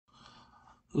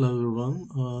Hello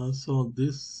everyone. So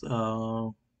this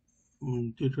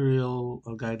tutorial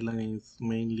guideline is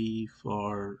mainly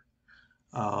for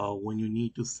when you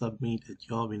need to submit a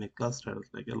job in a cluster.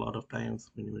 Like a lot of times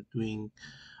when you're doing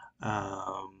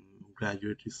um,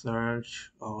 graduate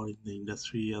research or in the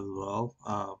industry as well,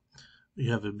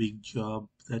 you have a big job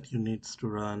that you needs to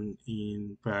run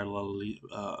in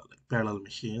parallel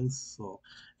machines. So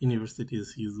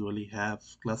universities usually have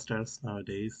clusters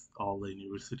nowadays, all the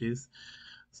universities.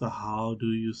 So how do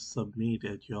you submit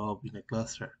a job in a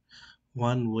cluster?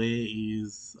 One way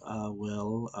is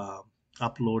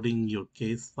uploading your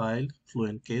case file,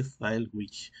 Fluent case file,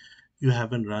 which you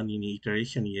haven't run in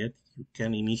iteration yet. You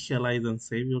can initialize and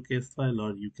save your case file,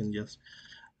 or you can just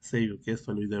save your case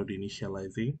file without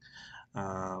initializing.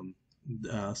 Um,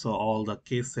 so all the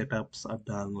case setups are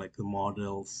done, like the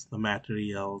models, the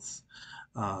materials,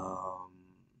 um,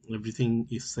 everything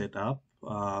is set up.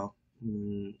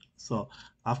 So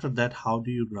after that, how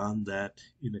do you run that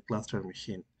in a cluster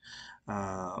machine?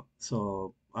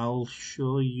 So I'll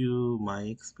show you my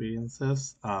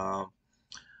experiences.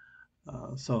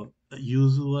 So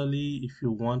usually if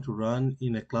you want to run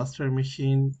in a cluster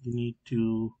machine, you need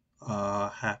to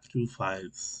have two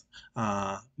files.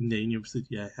 In the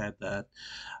university, I had that.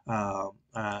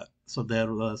 So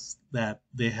there was that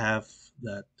they have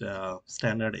that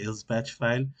standard SBatch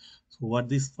file. So what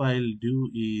this file do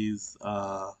is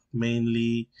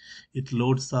mainly it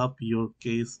loads up your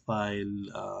case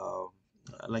file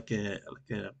like a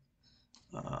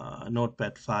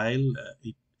notepad file.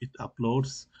 It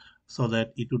uploads so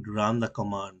that it would run the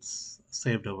commands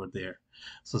saved over there.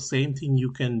 So same thing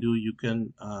you can do. You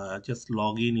can just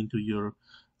log in into your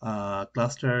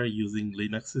cluster using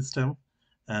Linux system,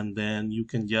 and then you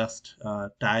can just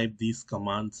type these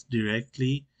commands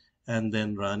directly and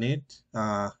then run it.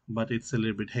 But it's a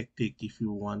little bit hectic if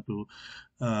you want to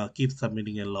keep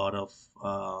submitting a lot of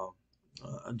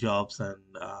jobs and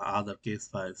other case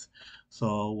files.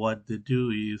 So what they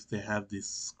do is they have this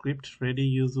script ready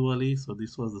usually. So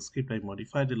this was the script. I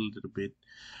modified it a little bit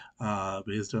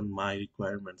based on my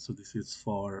requirements. So this is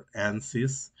for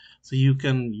ANSYS. So you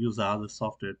can use other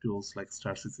software tools like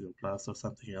Star System Plus or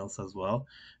something else as well.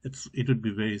 It would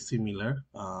be very similar.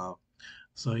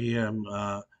 So here,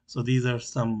 so these are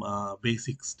some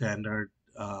basic standard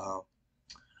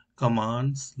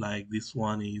commands. Like this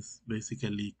one is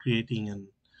basically creating an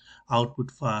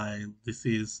output file. This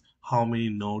is how many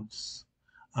nodes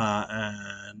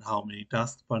and how many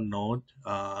tasks per node.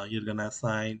 You're gonna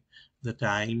assign the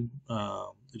time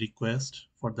request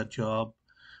for the job.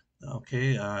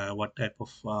 Okay, what type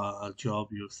of job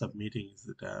you're submitting? Is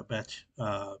it a batch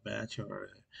or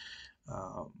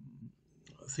um,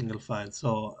 single file?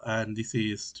 So, and this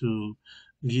is to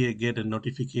get a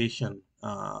notification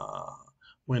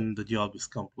when the job is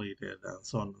completed and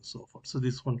so on and so forth. So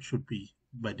this one should be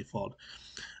by default.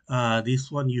 This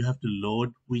one you have to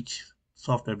load which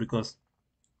software, because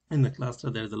in the cluster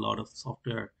there's a lot of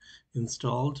software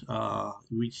installed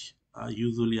which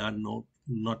usually are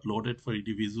not loaded for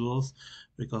individuals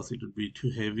because it would be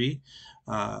too heavy.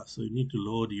 So you need to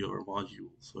load your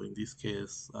module. So in this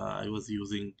case I was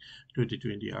using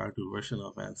 2020 R2 version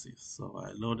of ANSYS, so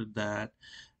I loaded that,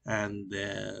 and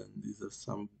then these are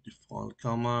some default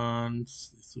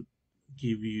commands. This would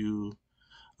give you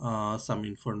some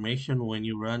information when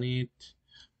you run it,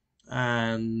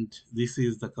 and this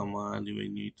is the command you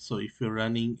need. So if you're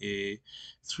running a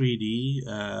 3D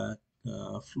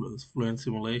Fluent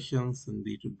simulations, and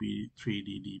it would be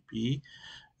 3D DP.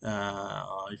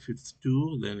 If it's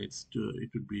 2, then it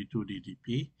would be 2D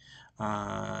DP.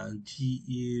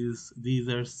 These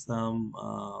are some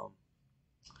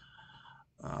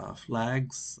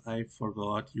flags I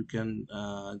forgot. You can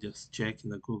just check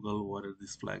in the Google what are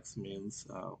these flags means.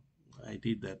 I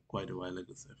did that quite a while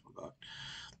ago, so I forgot.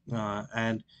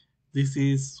 And this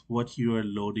is what you are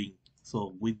loading.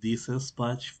 So with this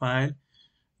SPatch file,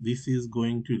 this is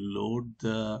going to load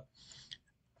the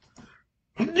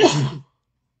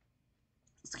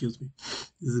excuse me,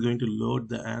 this is going to load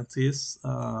the ANSYS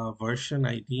version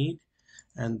I need,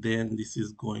 and then this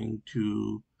is going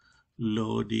to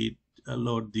load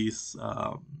this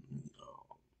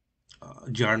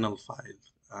journal file.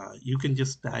 You can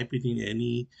just type it in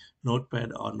any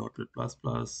notepad or notepad plus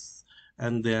plus,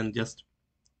 and then just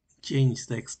change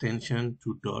the extension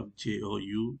to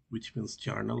 .jou, which means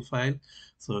journal file.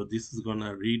 So this is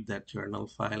gonna read that journal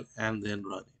file and then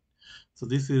run it. So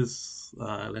this is,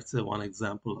 let's say, one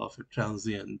example of a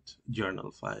transient journal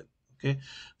file. Okay,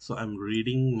 so I'm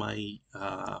reading my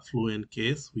Fluent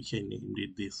case, which I named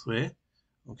it this way.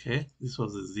 Okay, this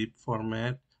was a zip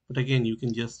format, but again, you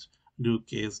can just do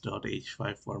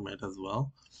case.h5 format as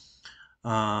well.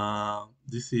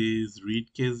 This is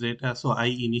read case data. So I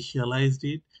initialized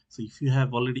it. So if you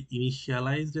have already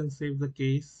initialized and saved the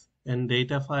case and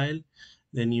data file,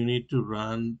 then you need to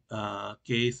run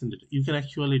case and you can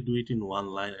actually do it in one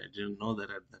line. I didn't know that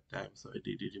at that time, so I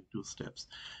did it in two steps.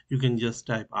 You can just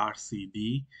type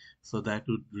RCD, so that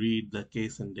would read the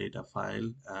case and data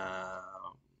file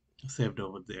saved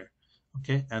over there.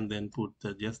 Okay, and then put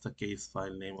just the case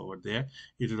file name over there.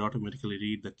 It will automatically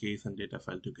read the case and data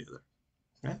file together.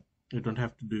 Okay, you don't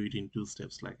have to do it in two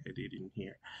steps like I did in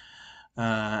here.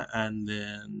 And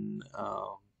then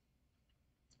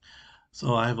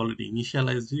so I have already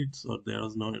initialized it, so there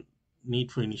was no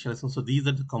need for initialization. So these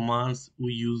are the commands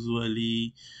we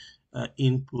usually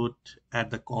input at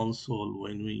the console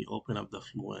when we open up the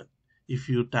Fluent. If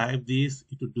you type this,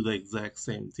 it will do the exact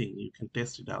same thing. You can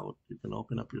test it out. You can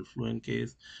open up your Fluent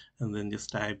case and then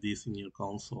just type this in your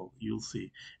console. You'll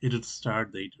see it will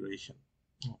start the iteration.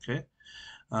 Okay.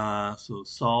 So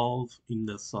solve, in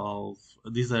the solve,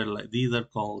 these are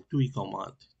called TUI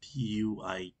command,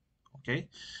 TUI. Okay,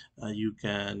 you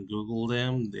can Google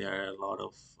them. There are a lot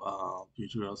of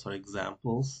tutorials or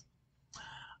examples.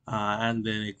 And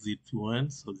then exit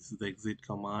Fluent. So this is the exit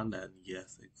command, and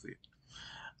yes, exit.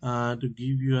 To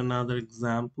give you another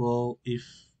example,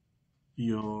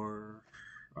 your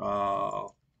uh,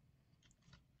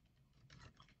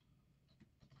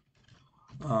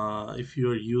 if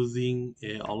you're using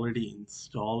a already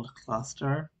installed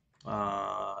cluster,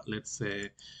 let's say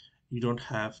you don't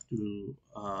have to,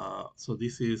 so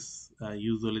this is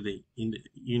usually the in the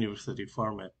university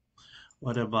format.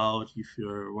 What about if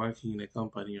you're working in a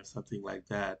company or something like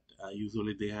that?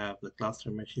 Usually they have the cluster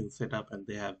machine set up and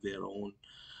they have their own,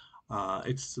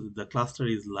 it's the cluster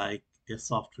is like a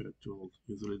software tool.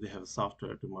 Usually they have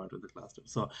software to monitor the cluster.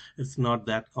 So it's not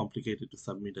that complicated to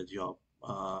submit a job.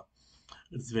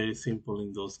 It's very simple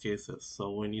in those cases.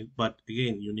 So when you, but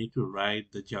again, you need to write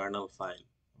the journal file.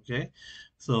 Okay,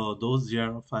 so those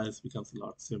journal files becomes a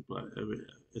lot simpler.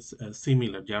 It's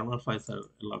similar. Journal files are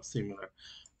a lot similar.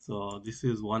 So this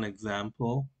is one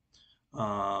example.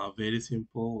 Very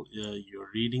simple. You're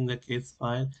reading the case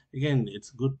file. Again, it's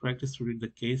good practice to read the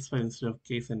case file instead of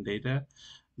case and data,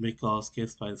 because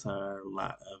case files are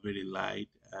very light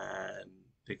and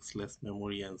takes less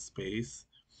memory and space.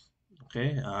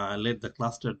 Okay, let the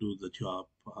cluster do the job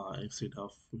instead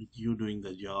of you doing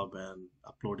the job and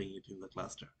uploading it in the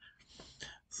cluster.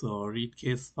 So read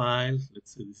case file,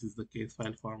 let's say this is the case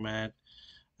file format,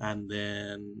 and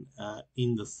then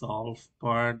in the solve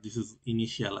part, this is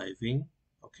initializing.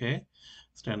 Okay,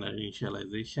 standard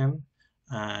initialization,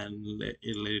 and let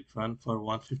it run for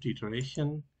 150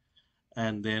 iteration,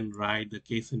 and then write the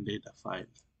case and data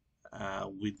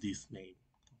file with this name.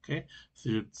 Okay,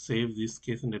 so you save this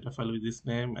case and data file with this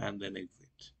name and then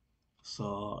exit.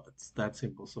 So it's that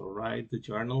simple. So write the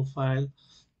journal file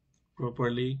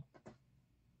properly,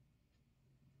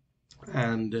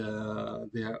 and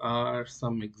there are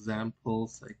some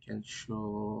examples I can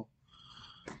show.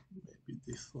 Maybe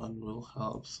this one will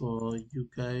help. So you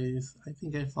guys, I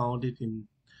think I found it in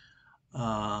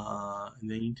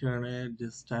the internet,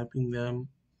 just typing them.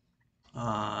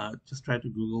 Just try to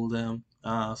Google them.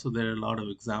 So there are a lot of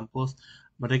examples,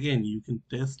 but again, you can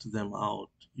test them out.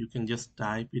 You can just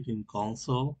type it in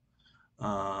console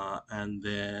and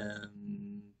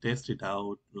then test it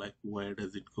out, like where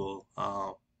does it go.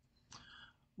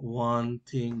 One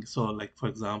thing, so like for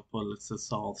example, let's just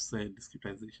solve say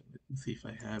discretization. Let me see if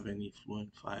I have any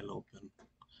Fluent file open.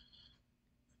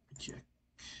 Check.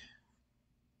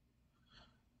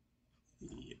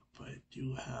 Yep, I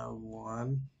do have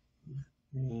one.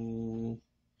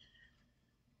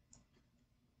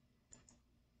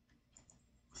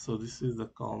 So this is the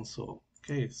console.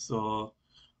 Okay, so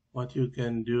what you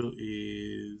can do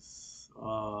is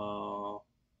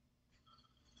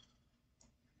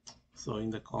so in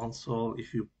the console,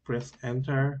 if you press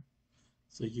enter,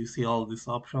 so you see all these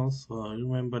options. So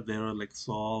remember there are like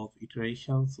solve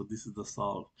iterations. So this is the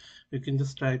solve. You can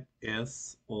just type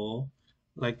SO,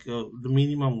 like the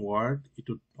minimum word, it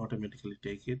would automatically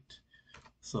take it.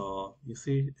 So you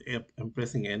see, I'm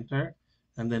pressing enter,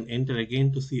 and then enter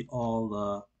again to see all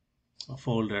the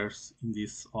folders in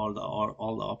this, all the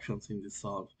options in this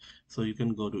solve. So you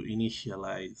can go to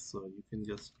initialize. So you can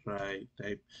just try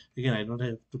type again. I don't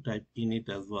have to type init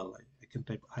as well. I can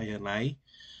type ini,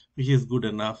 which is good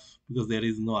enough because there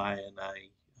is no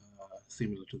ini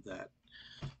similar to that.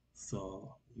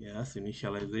 So yes,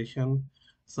 initialization.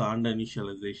 So under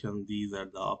initialization, these are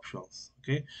the options.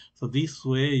 Okay, so this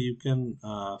way you can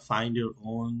find your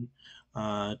own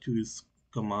tools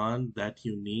command that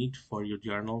you need for your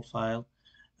journal file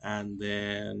and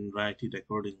then write it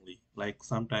accordingly. Like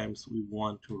sometimes we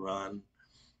want to run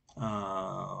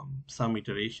some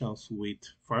iterations with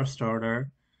first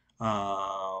order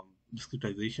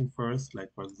discretization first.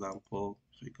 Like for example,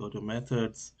 if we go to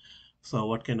methods, so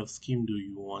what kind of scheme do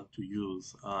you want to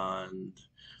use? And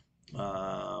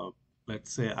uh,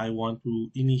 let's say I want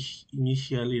to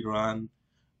initially run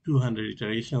 200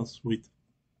 iterations with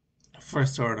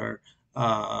first order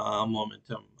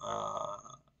momentum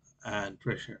and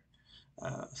pressure.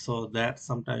 So that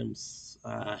sometimes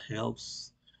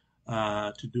helps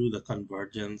to do the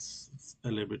convergence a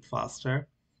little bit faster.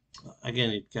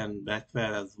 Again, it can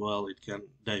backfire as well, it can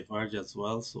diverge as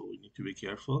well, so we need to be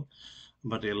careful.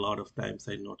 But a lot of times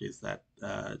I notice that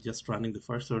just running the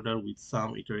first order with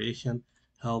some iteration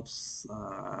helps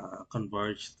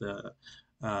converge the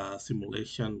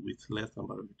simulation with less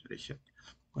number of iteration.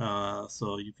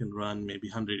 So you can run maybe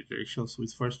 100 iterations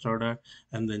with first order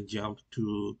and then jump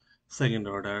to second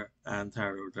order and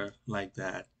third order like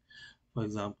that. For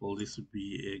example, this would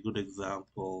be a good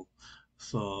example.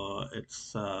 So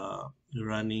it's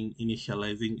running,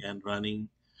 initializing and running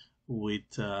with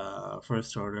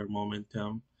first order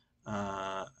momentum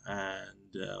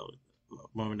and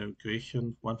momentum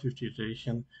equation, 150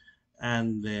 iteration,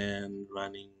 and then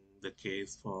running the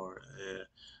case for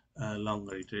a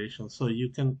longer iteration. So you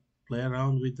can play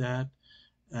around with that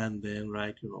and then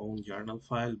write your own journal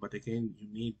file. But again, you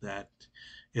need that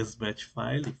SBatch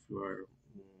file if you are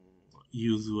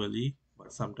usually,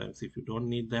 but sometimes if you don't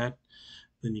need that,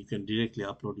 then you can directly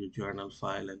upload your journal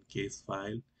file and case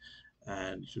file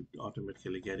and you should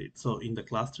automatically get it. So in the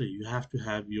cluster, you have to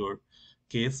have your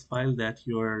case file that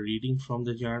you are reading from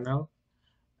the journal.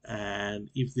 And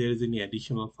if there is any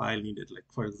additional file needed, like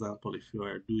for example, if you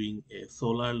are doing a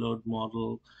solar load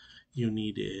model, you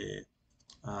need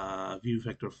a view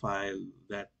factor file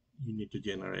that you need to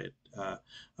generate.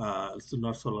 So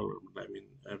not solar, I mean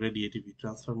a radiative heat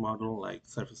transfer model like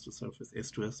surface to surface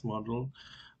S2S model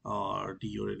or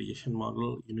DO radiation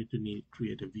model. You need to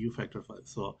create a view factor file.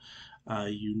 So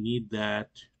you need that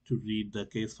to read the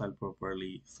case file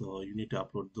properly. So you need to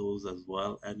upload those as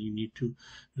well, and you need to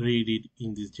read it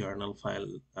in this journal file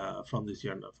from this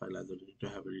journal file as well. You need to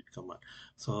have a read command.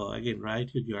 So again,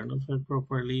 write your journal file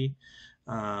properly.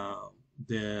 Uh,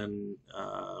 then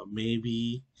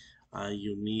maybe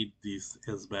you need this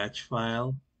SBatch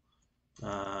file.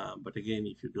 But again,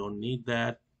 if you don't need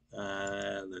that,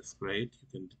 that's great. You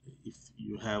can, if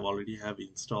you have already have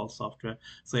installed software.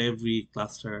 So every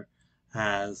cluster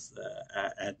has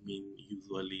admin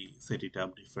usually set it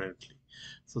up differently.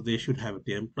 So they should have a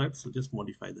template. So just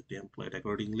modify the template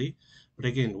accordingly. But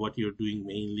again, what you're doing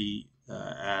mainly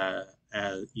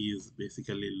is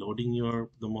basically loading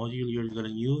the module you're going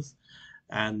to use,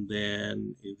 and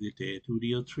then is it a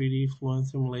 2D or 3D fluent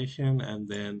simulation, and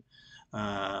then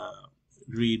uh,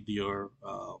 read your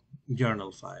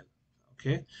journal file.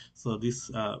 Okay, so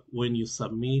this when you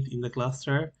submit in the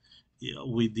cluster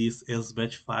with this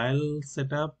SBatch file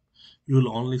setup, you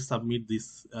will only submit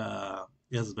this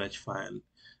SBatch file,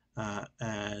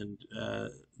 and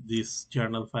this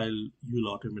journal file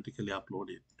you'll automatically upload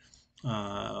it.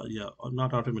 Yeah, or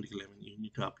not automatically. I mean, you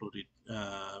need to upload it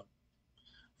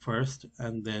first,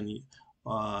 and then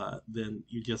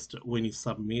you just when you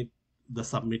submit, the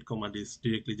submit command is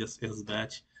directly just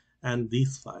SBatch and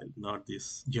this file, not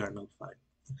this journal file.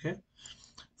 Okay,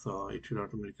 so it should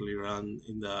automatically run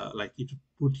in the, like it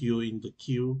put you in the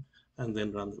queue and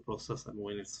then run the process, and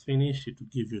when it's finished it will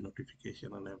give you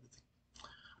notification and everything.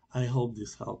 I hope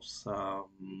this helps a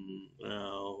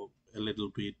little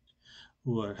bit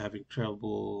who are having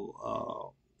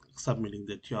trouble submitting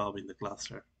the job in the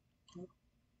cluster.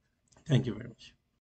 Thank you very much.